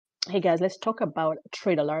Hey guys, let's talk about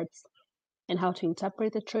trade alerts and how to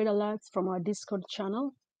interpret the trade alerts from our Discord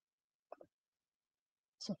channel.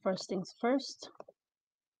 So first things first,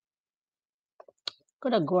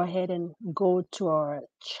 gonna go ahead and go to our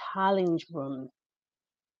challenge room,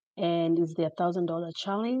 and it's the $1,000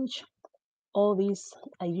 challenge. All these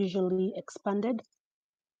are usually expanded.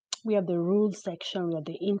 We have the rules section, we have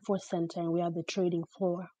the info center, and we have the trading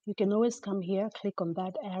floor. You can always come here, click on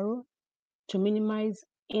that arrow to minimize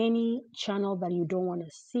any channel that you don't want to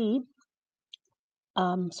see.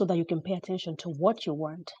 So that you can pay attention to what you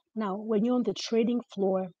want. Now, when you're on the trading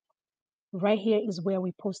floor, right here is where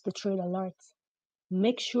we post the trade alerts.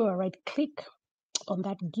 Make sure right click on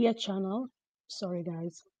that gear channel. Sorry,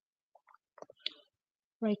 guys.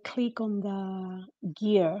 Right click on the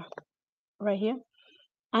gear right here.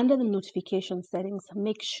 Under the notification settings,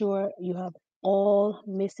 make sure you have all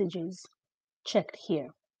messages checked here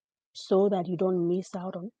so that you don't miss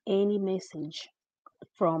out on any message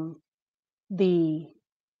from the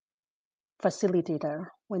facilitator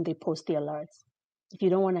when they post the alerts. If you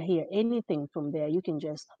don't want to hear anything from there, you can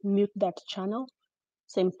just mute that channel.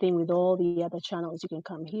 Same thing with all the other channels. You can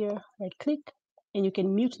come here, right click, and you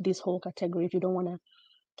can mute this whole category if you don't want to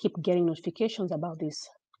keep getting notifications about this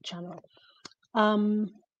channel.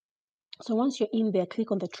 So once you're in there,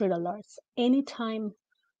 click on the trade alerts. Anytime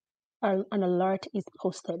an alert is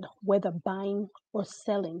posted, whether buying or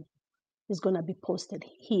selling, is going to be posted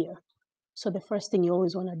here. So the first thing you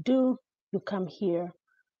always want to do, you come here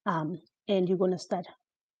and you're going to start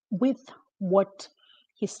with what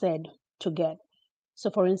he said to get. So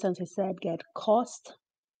for instance, he said get cost,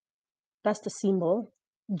 that's the symbol,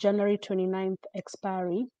 January 29th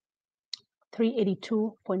expiry,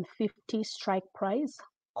 382.50 strike price,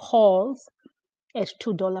 calls at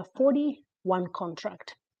 $2.40, one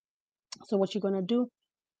contract. So what you're going to do,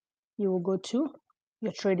 you will go to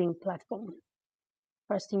your trading platform.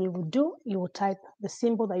 First thing you will do, you will type the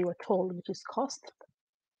symbol that you were told, which is cost.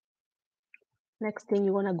 Next thing,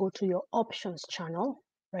 you want to go to your options channel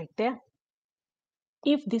right there.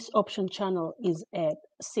 If this option channel is at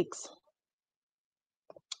 6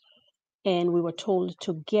 and we were told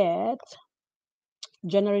to get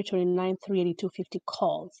January 29, 382.50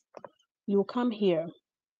 calls, you will come here,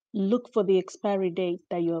 look for the expiry date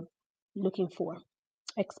that you're looking for,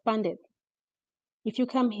 expand it. If you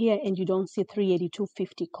come here and you don't see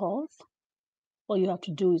 382.50 calls, all you have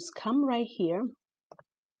to do is come right here,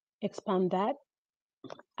 expand that,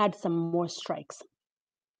 add some more strikes.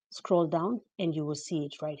 Scroll down and you will see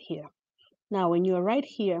it right here. Now, when you're right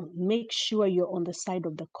here, make sure you're on the side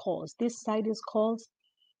of the calls. This side is calls.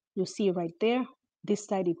 You see right there. This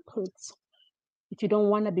side it puts. If you don't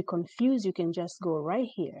want to be confused, you can just go right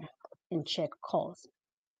here and check calls.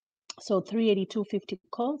 So 382.50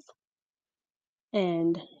 calls.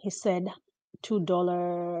 And he said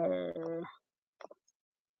 $2.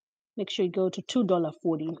 Make sure you go to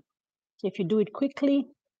 $2.40. If you do it quickly,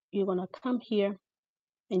 you're going to come here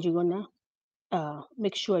and you're going to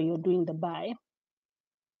make sure you're doing the buy.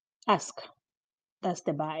 Ask, that's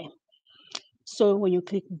the buy. So when you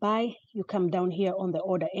click buy, you come down here on the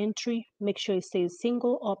order entry, make sure it says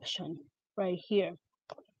single option right here.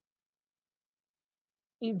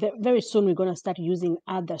 Very soon we're going to start using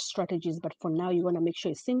other strategies, but for now you want to make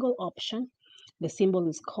sure it's single option. The symbol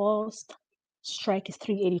is cost, strike is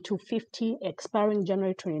 382.50, expiring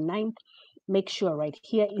January 29th. Make sure right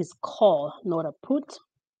here is call, not a put,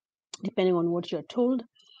 depending on what you're told.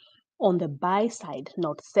 On the buy side,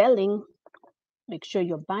 not selling, make sure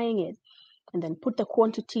you're buying it, and then put the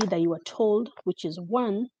quantity that you were told, which is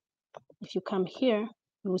 1. If you come here,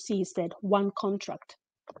 you will see he said 1 contract,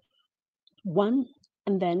 1,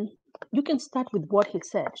 and then you can start with what he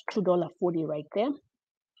said, $2.40 right there,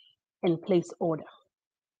 and place order.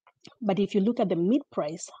 But if you look at the mid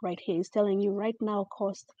price right here, it's telling you right now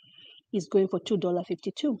cost is going for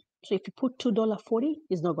 $2.52. So if you put $2.40,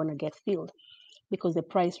 it's not going to get filled because the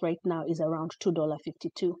price right now is around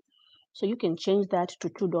 $2.52. So you can change that to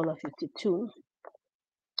 $2.52.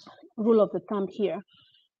 Rule of the thumb here,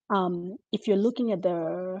 if you're looking at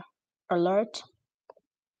the alert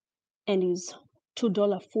and is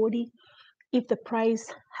 $2.40, if the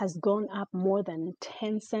price has gone up more than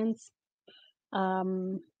 10 cents,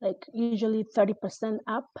 like usually 30%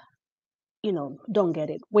 up, don't get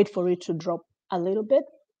it. Wait for it to drop a little bit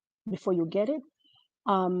before you get it.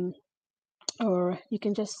 Or you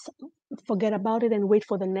can just forget about it and wait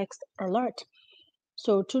for the next alert.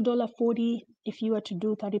 So $2.40, if you were to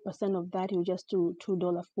do 30% of that, you just do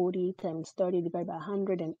 $2.40 times 30 divided by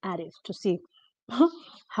 100 and add it to see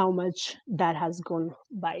how much that has gone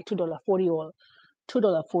by. $2.40 or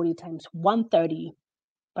 $2.40 times 130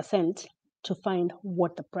 to find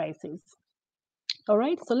what the price is. All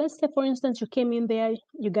right, so let's say, for instance, you came in there,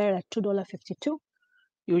 you got it at $2.52.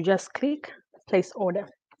 You just click place order.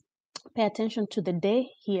 Pay attention to the day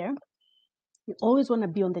here. You always want to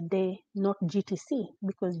be on the day, not GTC,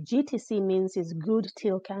 because GTC means it's good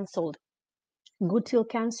till canceled. Good till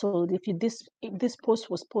canceled. If this post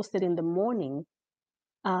was posted in the morning,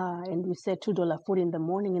 and we said $2.40 in the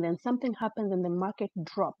morning, and then something happens and the market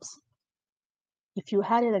drops. If you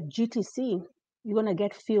had it at GTC, you're gonna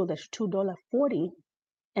get filled at $2.40,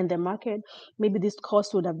 and the market, maybe this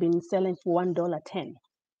cost would have been selling for $1.10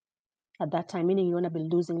 at that time, meaning you're gonna be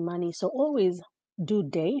losing money. So always do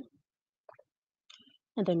day,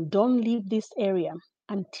 and then don't leave this area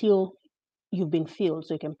until you've been filled.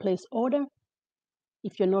 So you can place order.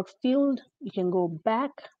 If you're not filled, you can go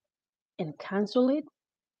back and cancel it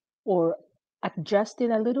or adjust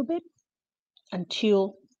it a little bit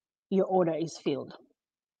until your order is filled.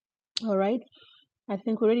 All right. I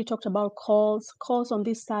think we already talked about calls. Calls on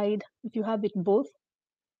this side, if you have it both,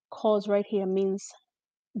 calls right here means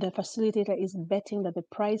the facilitator is betting that the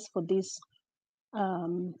price for this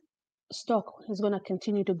stock is going to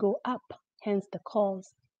continue to go up, hence the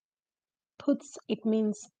calls. Puts, it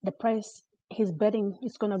means the price he's betting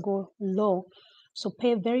is going to go low. So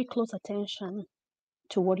pay very close attention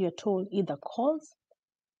to what you're told, either calls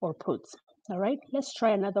or puts. All right, let's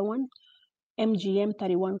try another one. MGM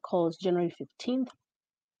 31 calls January 15th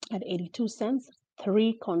at 82 cents,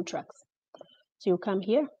 3 contracts. So you come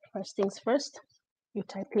here, first things first, you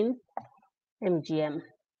type in MGM.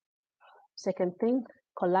 Second thing,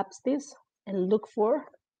 collapse this and look for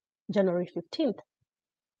January 15th.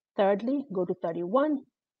 Thirdly, go to 31,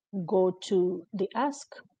 go to the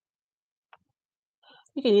ask.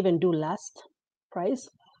 You can even do last price.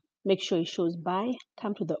 Make sure it shows buy.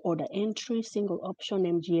 Come to the order entry, single option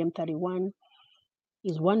MGM 31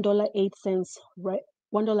 is $1.08 right,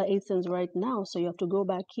 $1.08 right now. So you have to go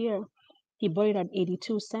back here. He bought it at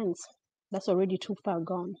 82 cents. That's already too far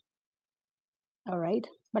gone. All right,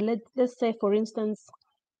 but let's say, for instance,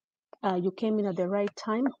 you came in at the right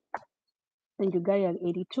time and you got it at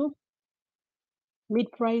 82.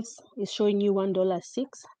 Mid price is showing you $1.06.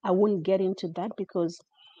 I won't get into that because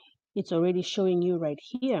it's already showing you right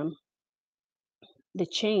here the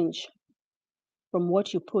change from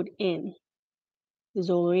what you put in is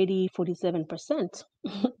already 47%.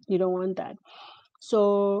 You don't want that.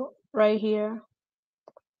 So right here,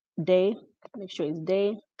 day, make sure it's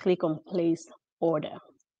day, click on place order.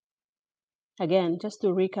 Again, just to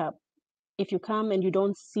recap, if you come and you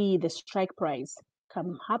don't see the strike price,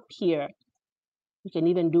 come up here. You can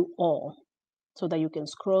even do all so that you can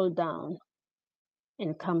scroll down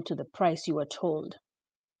and come to the price you were told.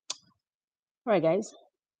 All right, guys,